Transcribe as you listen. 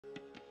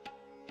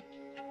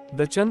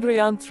The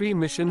Chandrayaan-3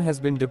 mission has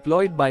been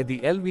deployed by the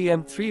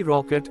LVM-3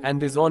 rocket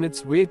and is on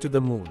its way to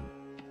the moon.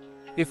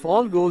 If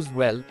all goes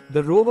well,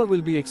 the rover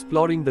will be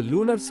exploring the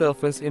lunar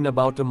surface in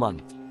about a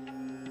month.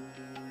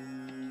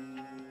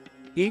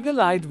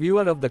 Eagle-eyed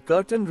viewer of the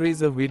curtain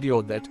raiser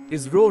video that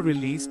ISRO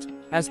released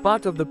as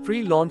part of the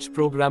pre-launch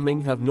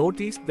programming have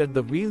noticed that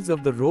the wheels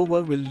of the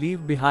rover will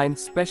leave behind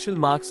special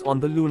marks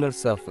on the lunar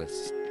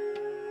surface.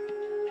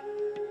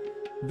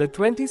 The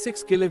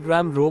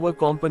 26-kilogram rover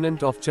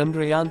component of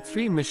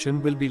Chandrayaan-3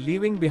 mission will be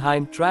leaving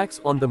behind tracks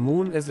on the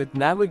moon as it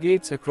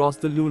navigates across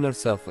the lunar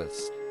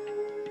surface.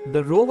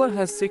 The rover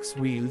has 6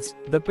 wheels.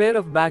 The pair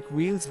of back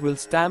wheels will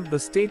stamp the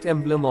State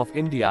Emblem of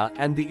India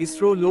and the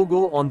ISRO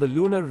logo on the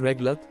lunar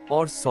regolith,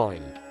 or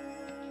soil.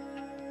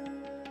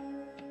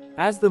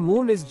 As the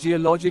moon is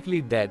geologically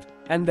dead,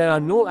 and there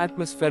are no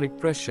atmospheric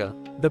pressure,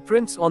 the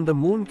prints on the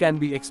moon can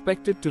be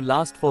expected to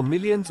last for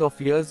millions of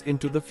years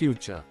into the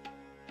future.